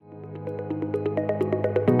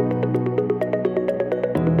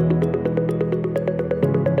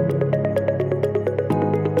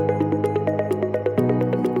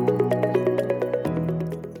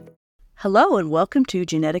Hello and welcome to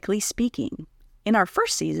Genetically Speaking. In our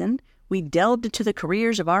first season, we delved into the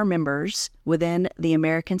careers of our members within the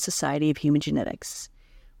American Society of Human Genetics.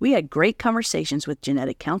 We had great conversations with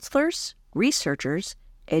genetic counselors, researchers,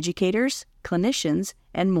 educators, clinicians,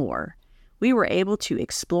 and more. We were able to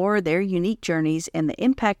explore their unique journeys and the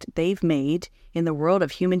impact they've made in the world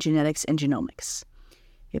of human genetics and genomics.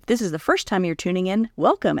 If this is the first time you're tuning in,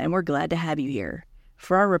 welcome, and we're glad to have you here.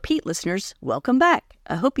 For our repeat listeners, welcome back.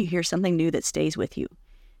 I hope you hear something new that stays with you.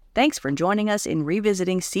 Thanks for joining us in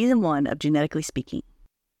revisiting Season 1 of Genetically Speaking.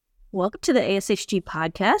 Welcome to the ASHG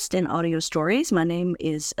podcast and audio stories. My name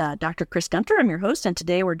is Dr. Chris Gunter. I'm your host, and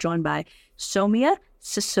today we're joined by Saumya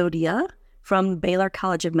Sisoudiya from Baylor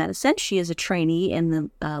College of Medicine. She is a trainee in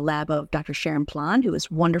the lab of Dr. Sharon Plan, who is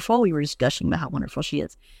wonderful. We were discussing about how wonderful she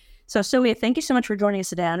is. So, Saumya, thank you so much for joining us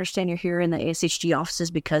today. I understand you're here in the ASHG offices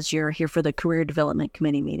because you're here for the Career Development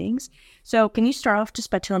Committee meetings. So can you start off just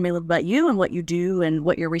by telling me a little about you and what you do and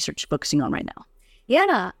what your research is focusing on right now?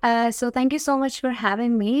 Yeah, so thank you so much for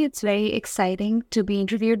having me. It's very exciting to be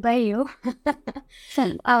interviewed by you.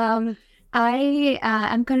 I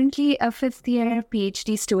am currently a fifth-year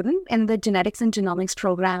PhD student in the Genetics and Genomics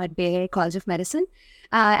program at Baylor College of Medicine.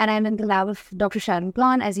 And I'm in the lab of Dr. Sharon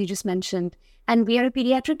Plan, as you just mentioned. And we are a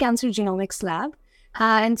pediatric cancer genomics lab.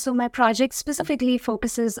 And so my project specifically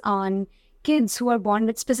focuses on kids who are born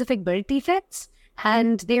with specific birth defects,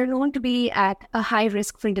 and they're known to be at a high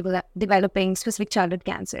risk for developing specific childhood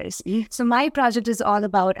cancers. So my project is all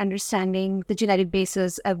about understanding the genetic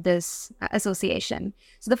basis of this association.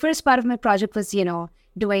 So the first part of my project was,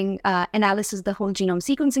 doing analysis of the whole genome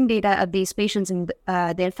sequencing data of these patients and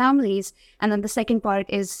their families. And then the second part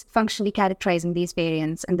is functionally characterizing these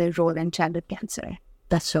variants and their role in childhood cancer.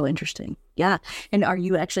 That's so interesting. Yeah. And are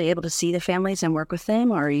you actually able to see the families and work with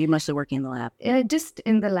them, or are you mostly working in the lab? Just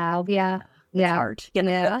in the lab, yeah. It's hard.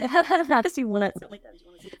 Sometimes you want to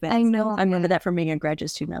see the families. I know. I remember that from being a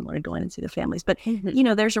graduate student. I wanted to go in and see the families. But,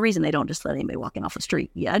 there's a reason they don't just let anybody walking off the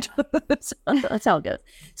street. Yeah, so that's how it goes.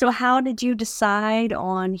 So how did you decide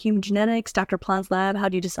on human genetics, Dr. Plan's lab? How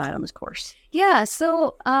did you decide on this course? Yeah,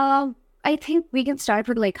 so I think we can start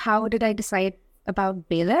with, how did I decide about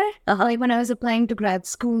Baylor? When I was applying to grad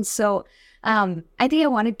school. So I think I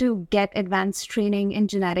wanted to get advanced training in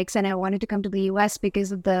genetics, and I wanted to come to the US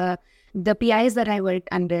because of the PIs that I worked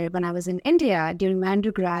under when I was in India during my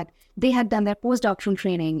undergrad. They had done their postdoctoral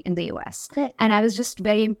training in the US. And I was just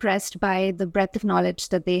very impressed by the breadth of knowledge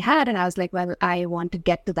that they had. And I was like, well, I want to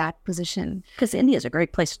get to that position. Because India is a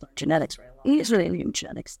great place to learn genetics, right? It's really human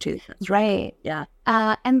genetics too. Right. Yeah.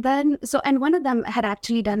 And one of them had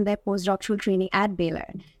actually done their postdoctoral training at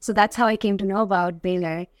Baylor. So that's how I came to know about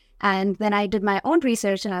Baylor. And then I did my own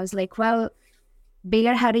research, and I was like, well,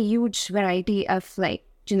 Baylor had a huge variety of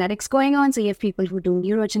genetics going on. So you have people who do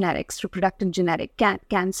neurogenetics, reproductive genetic,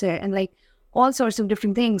 cancer, and all sorts of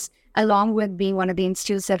different things, along with being one of the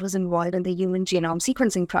institutes that was involved in the human genome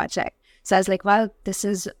sequencing project. So I was like, well, this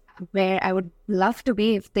is where I would love to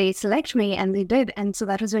be if they select me, and they did. And so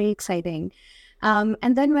that was very exciting. And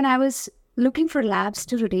then when I was looking for labs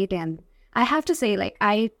to rotate in, I have to say,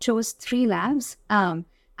 I chose 3 labs.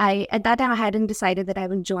 At that time, I hadn't decided that I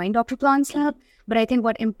would join Dr. Plan's lab, but I think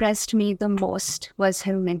what impressed me the most was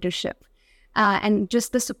her mentorship and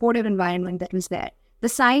just the supportive environment that was there. The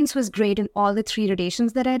science was great in all the 3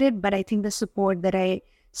 rotations that I did, but I think the support that I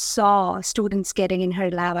saw students getting in her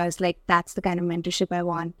lab, I was like, that's the kind of mentorship I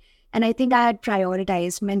want. And I think I had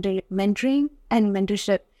prioritized mentoring and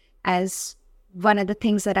mentorship as one of the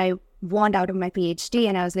things that I want out of my PhD.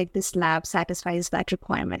 And I was like, this lab satisfies that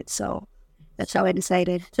requirement. So that's how I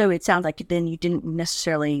decided. So it sounds like then you didn't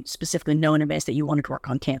necessarily specifically know in advance that you wanted to work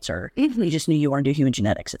on cancer. You just knew you wanted to do human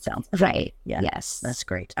genetics, it sounds like. Right. Yeah. Yes. That's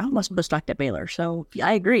great. I almost postdoced at Baylor. So yeah,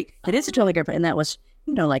 I agree. It is a totally great, and that was,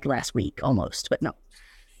 last week almost, but no.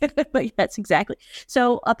 But yes, exactly.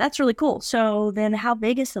 So that's really cool. So then how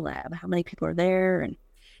big is the lab? How many people are there? And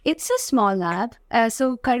it's a small lab.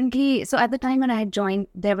 So at the time when I had joined,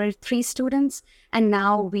 there were 3 students, and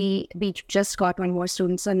now we just got 1 more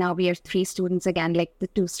student. So now we are 3 students again. The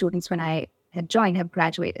 2 students when I had joined have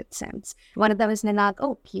graduated since. One of them is Ninad.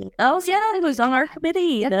 Oh, yeah, he was on our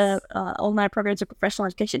committee, the Alumni Programs of Professional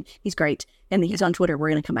Education. He's great. And he's on Twitter. We're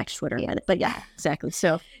going to come back to Twitter in a minute. But yeah, exactly.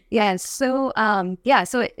 So so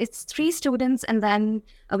it's 3 students, and then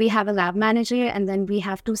we have a lab manager, and then we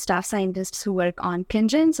have 2 staff scientists who work on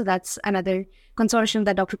Kingen. So that's another consortium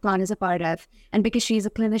that Dr. Plan is a part of. And because she's a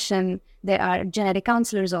clinician, there are genetic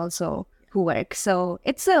counselors also who work. So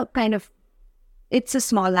it's a kind of it's a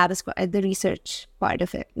small lab, is the research part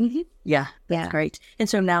of it. Mm-hmm. Yeah, that's great. And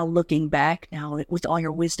so now looking back, now with all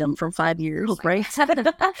your wisdom from 5 years, right?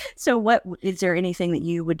 So what, is there anything that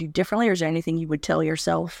you would do differently, or is there anything you would tell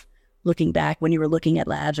yourself looking back when you were looking at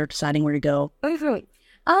labs or deciding where to go?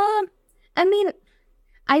 I mean,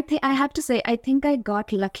 I have to say, I think I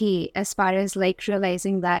got lucky as far as like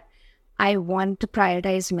realizing that I want to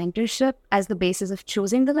prioritize mentorship as the basis of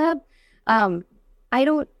choosing the lab.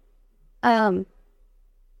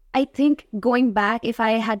 I think going back, if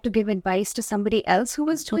I had to give advice to somebody else who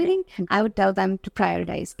was joining, I would tell them to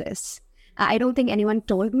prioritize this. I don't think anyone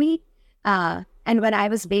told me. And when I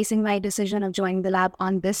was basing my decision of joining the lab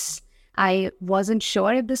on this, I wasn't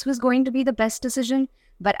sure if this was going to be the best decision.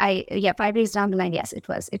 But 5 days down the line, yes, it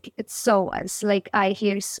was. It so was. Like, I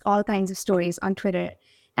hear all kinds of stories on Twitter,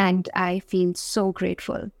 and I feel so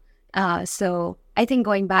grateful. So I think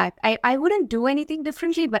going back, I wouldn't do anything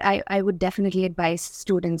differently, but I would definitely advise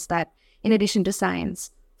students that in addition to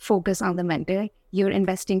science, focus on the mentor. You're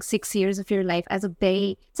investing 6 years of your life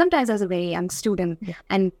sometimes as a very young student,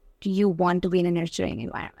 and you want to be in a nurturing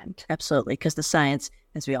environment. Absolutely, because the science,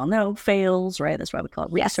 as we all know, fails, right? That's why we call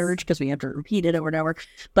it research, because we have to repeat it over and over.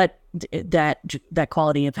 But that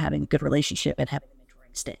quality of having a good relationship and having the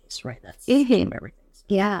mentoring stays, right? That's everything.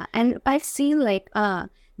 Yeah, and I've seen like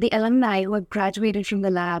the alumni who have graduated from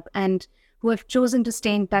the lab and who have chosen to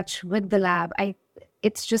stay in touch with the lab.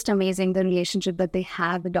 It's just amazing, the relationship that they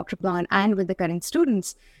have with Dr. Plan and with the current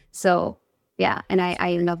students. So yeah, and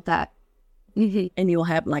I love that. Mm-hmm. And you'll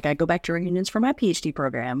have, like, I go back to reunions for my PhD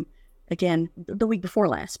program again the week before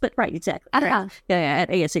last, but right, exactly. Right. Yeah, at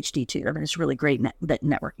ASHD too. I mean, it's really great that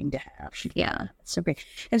networking to have. Yeah, so great.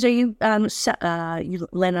 And so you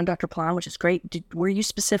landed on Dr. Plan, which is great. Were you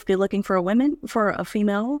specifically looking for a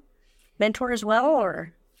female mentor as well,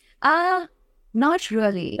 or? Not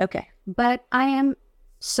really. Okay, but I am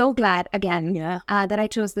so glad again that I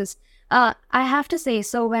chose this. I have to say,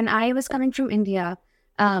 so when I was coming from India,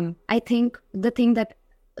 I think the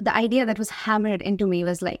idea that was hammered into me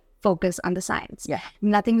was like, focus on the science. Yeah.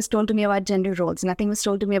 Nothing was told to me about gender roles. Nothing was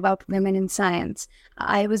told to me about women in science.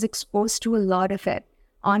 I was exposed to a lot of it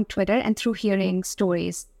on Twitter and through hearing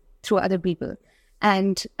stories through other people.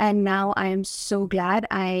 And now I am so glad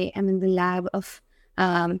I am in the lab of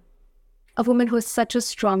a woman who is such a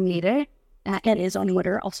strong leader. And is on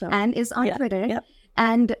Twitter also. And is on Twitter. Yep.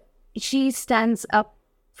 And she stands up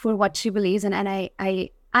for what she believes. And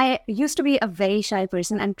I used to be a very shy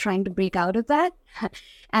person and trying to break out of that.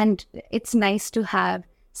 And it's nice to have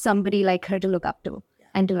somebody like her to look up to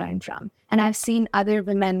and to learn from. And I've seen other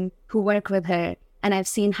women who work with her, and I've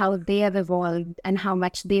seen how they have evolved and how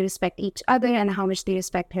much they respect each other and how much they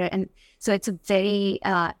respect her. And so it's a very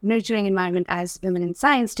nurturing environment as women in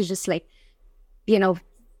science to just like,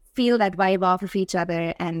 feel that vibe off of each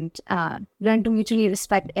other and learn to mutually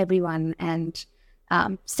respect everyone and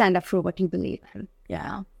stand up for what you believe in.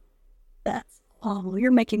 Yeah.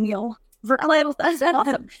 You're making me all that's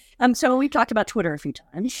awesome. So we've talked about Twitter a few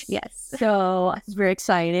times. Yes. So I was very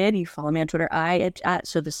excited. You follow me on Twitter.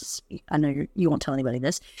 So this is, I know you won't tell anybody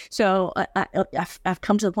this. So I've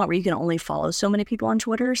come to the point where you can only follow so many people on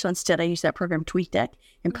Twitter. So instead I use that program TweetDeck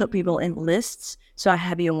and put people in lists. So I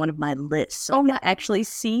have you on one of my lists. So I'm going to actually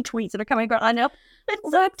see tweets that are coming across. I know.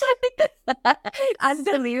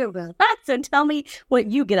 Unbelievable. So tell me what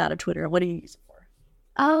you get out of Twitter. What do you use it for?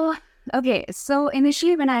 Oh, okay. So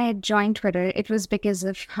initially when I had joined Twitter, it was because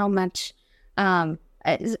of how much,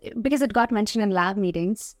 because it got mentioned in lab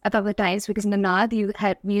meetings a couple of times, because Nanad,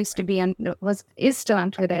 we used to be is still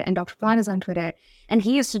on Twitter, and Dr. Plan is on Twitter. And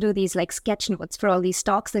he used to do these like sketch notes for all these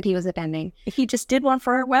talks that he was attending. He just did one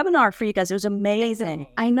for our webinar for you guys. It was amazing.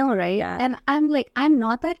 I know, right? Yeah. And I'm like, I'm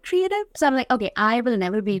not that creative. So I'm like, okay, I will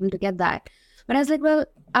never be able to get that. But I was like, well,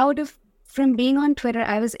 from being on Twitter,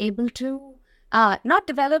 I was able to not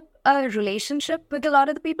develop a relationship with a lot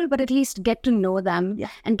of the people, but at least get to know them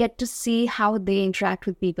and get to see how they interact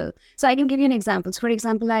with people. So I can give you an example. So for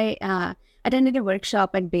example, I attended a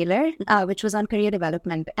workshop at Baylor, which was on career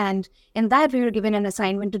development. And in that, we were given an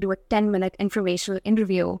assignment to do a 10-minute informational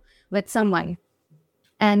interview with someone.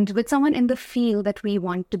 And with someone in the field that we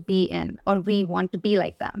want to be in, or we want to be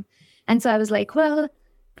like them. And so I was like, well,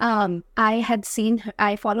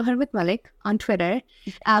 I follow her with Malik on Twitter.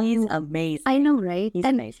 He's amazing. I know, right? He's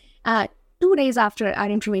amazing. 2 days after our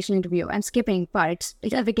information interview, I'm skipping parts.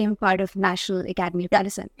 I became part of National Academy of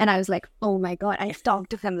Medicine. And I was like, oh my God, I talked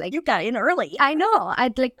to him like... You got in early. I know.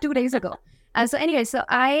 Like 2 days ago. So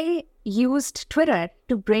I used Twitter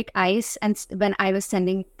to break ice. And when I was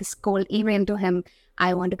sending this cold email to him,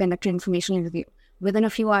 I want to conduct an information interview. Within a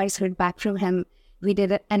few hours, heard back from him. We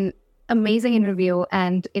did an amazing interview,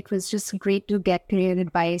 and it was just great to get career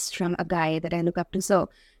advice from a guy that I look up to. So,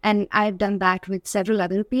 and I've done that with several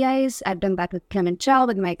other PIs. I've done that with Clement Chow,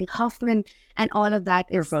 with Michael Hoffman, and all of that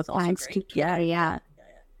They're is both also thanks great. to yeah.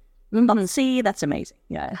 See, that's amazing.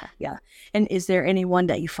 Yeah. And is there anyone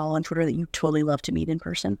that you follow on Twitter that you totally love to meet in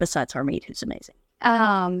person besides Harmeet, who's amazing?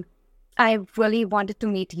 I really wanted to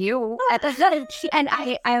meet you, and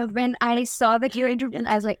I when I saw that you interviewed,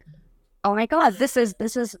 I was like, oh my God, this is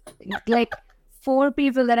like 4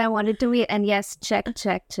 people that I wanted to meet. And yes, check.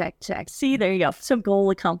 See, there you go. Some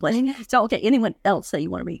goal accomplished. So, okay, anyone else that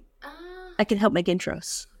you want to meet? I can help make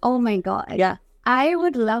intros. Oh my God. Yeah. I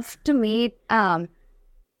would love to meet,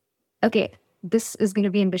 okay, this is going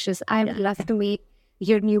to be ambitious. I would love to meet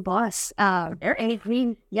your new boss, Eric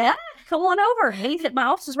Green. Yeah, come on over. My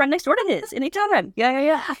office is right next door to his. Anytime.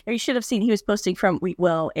 Yeah. You should have seen he was posting from.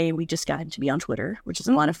 We just got him to be on Twitter, which is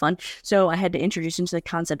a lot of fun. So I had to introduce him to the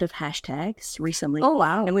concept of hashtags recently. Oh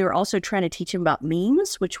wow! And we were also trying to teach him about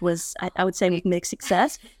memes, which was I would say mixed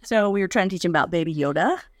success. So we were trying to teach him about Baby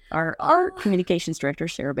Yoda. Our communications director,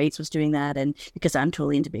 Sarah Bates, was doing that, and because I'm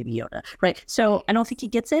totally into Baby Yoda, right? So I don't think he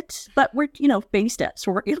gets it, but we're, baby steps.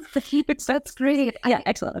 We're That's great. Yeah,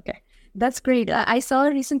 excellent. Okay. That's great. I saw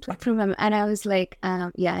a recent tweet from him, and I was like,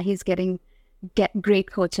 he's get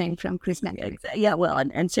great coaching from Chris Network. Yeah, well,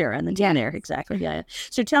 and Sarah and the team there, exactly. Yeah.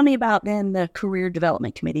 So tell me about then the Career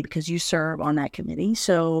Development Committee, because you serve on that committee.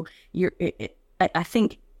 So I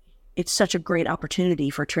think it's such a great opportunity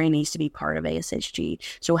for trainees to be part of ASHG.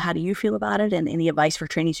 So how do you feel about it, and any advice for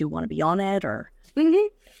trainees who want to be on it? Or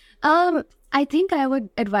I think I would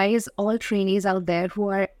advise all trainees out there who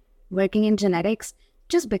are working in genetics,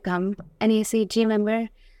 just become an ASHG member.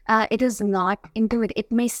 It is not intimidating. It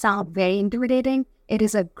may sound very intimidating. It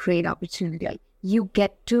is a great opportunity. You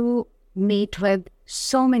get to meet with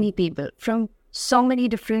so many people from so many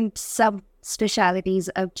different sub-specialities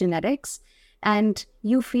of genetics, and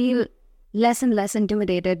you feel less and less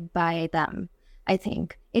intimidated by them. I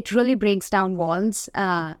think it really breaks down walls,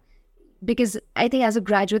 because I think as a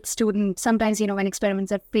graduate student, sometimes, when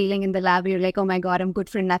experiments are failing in the lab, you're like, oh my God, I'm good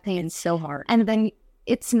for nothing. It's so hard. And then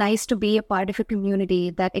it's nice to be a part of a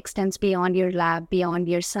community that extends beyond your lab, beyond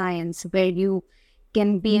your science, where you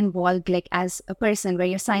can be involved like as a person, where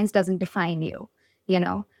your science doesn't define you,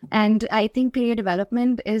 And I think career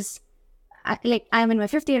development is, I'm in my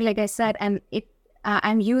 5th year, like I said, and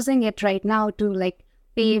I'm using it right now to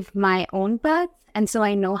pave my own path. And so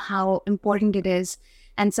I know how important it is.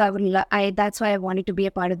 And so that's why I wanted to be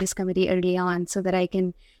a part of this committee early on, so that I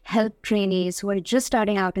can help trainees who are just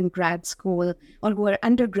starting out in grad school or who are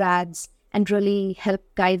undergrads, and really help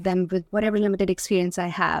guide them with whatever limited experience I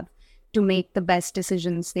have to make the best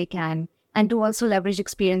decisions they can, and to also leverage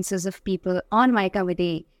experiences of people on my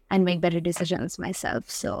committee and make better decisions myself.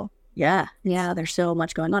 So yeah, there's so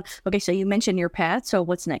much going on. Okay, so you mentioned your path. So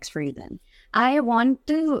what's next for you then? I want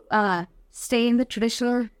to stay in the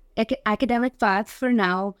traditional academic path for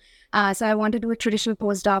now. So I want to do a traditional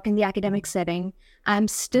postdoc in the academic setting. I'm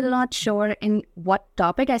still not sure in what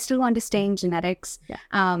topic. I still want to stay in genetics. Yeah.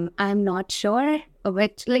 I'm not sure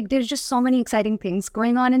which, there's just so many exciting things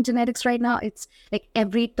going on in genetics right now. It's like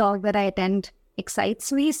every talk that I attend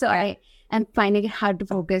excites me. So I am finding it hard to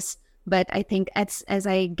focus. But I think as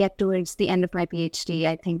I get towards the end of my PhD,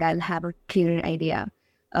 I think I'll have a clearer idea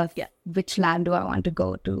of which lab do I want to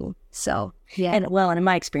go to. So, yeah. And in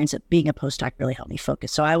my experience, being a postdoc really helped me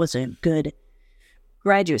focus. So I was a good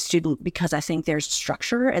graduate student because I think there's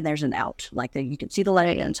structure and there's an out. You can see the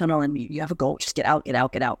light in the tunnel and you have a goal. Just get out.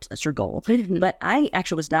 That's your goal. But I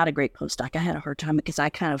actually was not a great postdoc. I had a hard time because I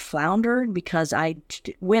kind of floundered because I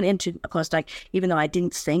went into a postdoc even though I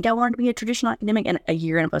didn't think I wanted to be a traditional academic. And a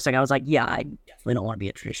year in a postdoc, I was like, yeah, I definitely don't want to be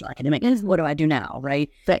a traditional academic. What do I do now, right?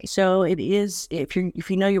 So it is, if you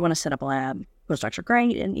know you want to set up a lab, postdocs are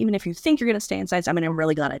great. And even if you think you're going to stay in science, I'm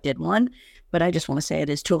really glad I did one. But I just want to say it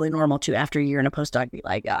is totally normal to, after a year in a postdoc, be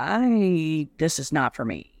like, this is not for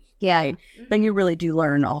me. Yeah. Then you really do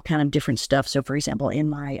learn all kind of different stuff. So, for example, in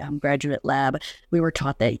my graduate lab, we were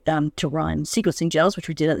taught that to run sequencing gels, which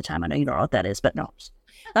we did at the time. I know you don't know what that is, but no.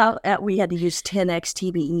 We had to use 10x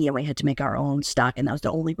TBE, and we had to make our own stock, and that was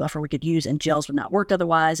the only buffer we could use, and gels would not work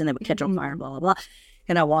otherwise, and they would catch on fire, blah, blah, blah.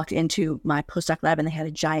 And I walked into my postdoc lab, and they had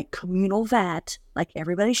a giant communal vat,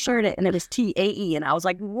 everybody shared it, and it was TAE. And I was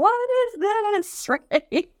like, what is this,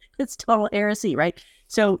 right? It's total heresy, right?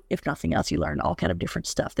 So if nothing else, you learn all kind of different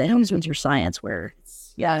stuff that helps with your science, where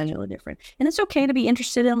it's really different. And it's okay to be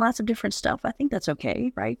interested in lots of different stuff. I think that's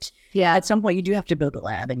okay, right? Yeah. At some point, you do have to build a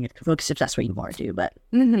lab, and you have to focus if that's what you want to do. But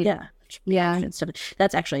Yeah.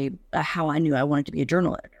 That's actually how I knew I wanted to be a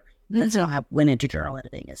journal editor. That's how I went into journal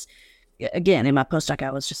editing, is again, in my postdoc,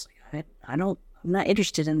 I was just like, I'm not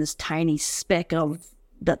interested in this tiny speck of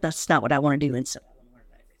that. That's not what I want to do. And so I want to learn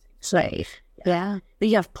about everything. So, Yeah. But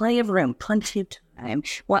you have plenty of room, plenty of time.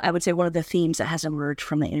 Well, I would say one of the themes that has emerged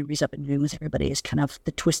from the interviews I've been doing with everybody is kind of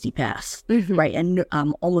the twisty path, right? And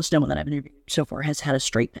almost no one that I've interviewed so far has had a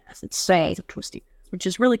straight path. It's a twisty path, which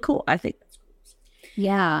is really cool. I think that's cool.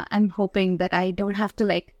 Yeah, I'm hoping that I don't have to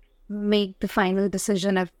like make the final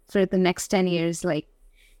decision for the next 10 years. Like,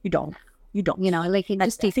 you don't. You know, like I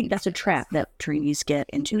think that's a trap that trainees get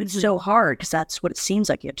into. It's so hard because that's what it seems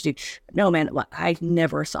like you have to do. No, man, I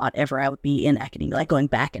never thought ever I would be in academia, like going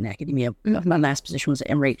back in academia. My last position was at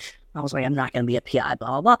Emory. I was like, I'm not going to be a PI, blah,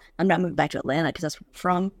 blah, blah. I'm not moving back to Atlanta because that's where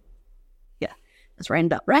I'm from. Yeah, that's where I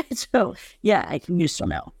ended up, right? So, yeah, you just don't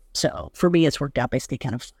know. So, for me, it's worked out basically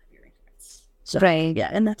kind of 5 year increments. So, right.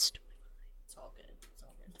 Yeah, and that's all good.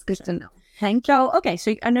 It's good to know. Thank you. Okay,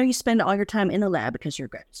 so I know you spend all your time in the lab because you're a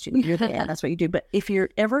graduate student. Yeah, that's what you do. But if you're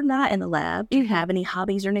ever not in the lab, do you have any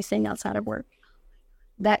hobbies or anything outside of work?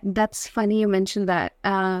 That's funny you mentioned that.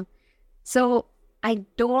 So I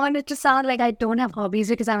don't want it to sound like I don't have hobbies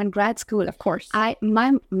because I'm in grad school. Of course.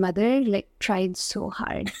 My mother like tried so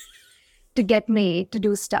hard to get me to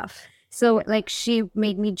do stuff. So like she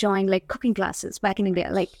made me join like cooking classes back in India,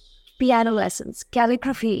 like piano lessons,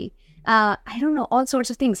 calligraphy. I don't know, all sorts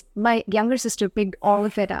of things. My younger sister picked all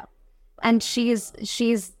of it up, and she's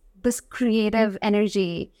this creative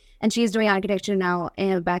energy, and she's doing architecture now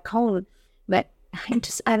back home. But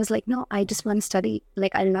I was like, no, I just want to study.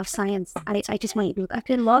 Like, I love science. I just want to do that.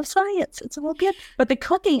 I love science. It's all good. But the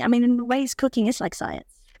cooking, I mean, in ways, cooking is like science,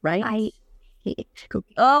 right? I hate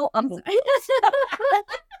cooking. Oh, I'm sorry.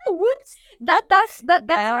 That's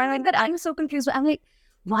that I'm so confused. I'm like,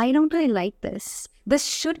 why don't I like this? This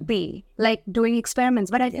should be like doing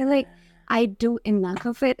experiments, but I feel like I do enough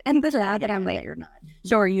of it in the lab that I'm like, you're not.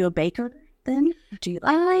 So are you a baker then? Do you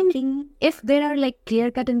like baking? If there are like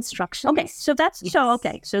clear-cut instructions. Okay, so that's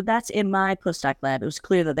so that's in my postdoc lab. It was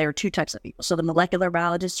clear that there were two types of people. So the molecular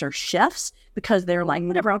biologists are chefs because they're like,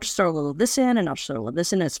 whatever, I'll just throw a little of this in and I'll just throw a little of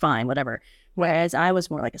this in, it's fine, whatever. Whereas I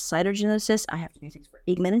was more like a cytogeneticist. I have to do things for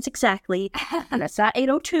 8 minutes exactly. And that's not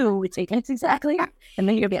 8:02. It's 8 minutes exactly. And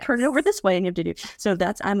then you have to turn it over this way and you have to do. So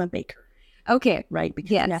I'm a baker. Okay. Right?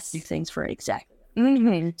 Because you have to do things for exactly.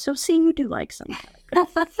 Mm-hmm. So see, you do like some kind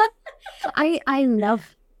of I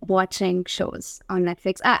love watching shows on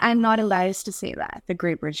Netflix. I'm not embarrassed to say that. The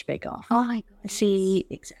Great British Bake Off. Oh my God. See,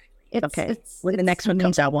 exactly. When the next one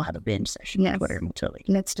comes out, we'll have a binge session on Twitter. Totally.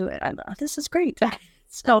 Let's do it. This is great.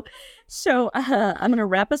 So I'm going to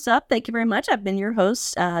wrap us up. Thank you very much. I've been your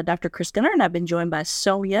host, Dr. Chris Gunner, and I've been joined by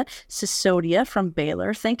Saumya Sisoudiya from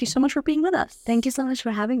Baylor. Thank you so much for being with us. Thank you so much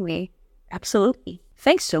for having me. Absolutely.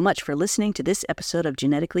 Thanks so much for listening to this episode of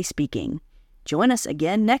Genetically Speaking. Join us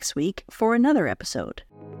again next week for another episode.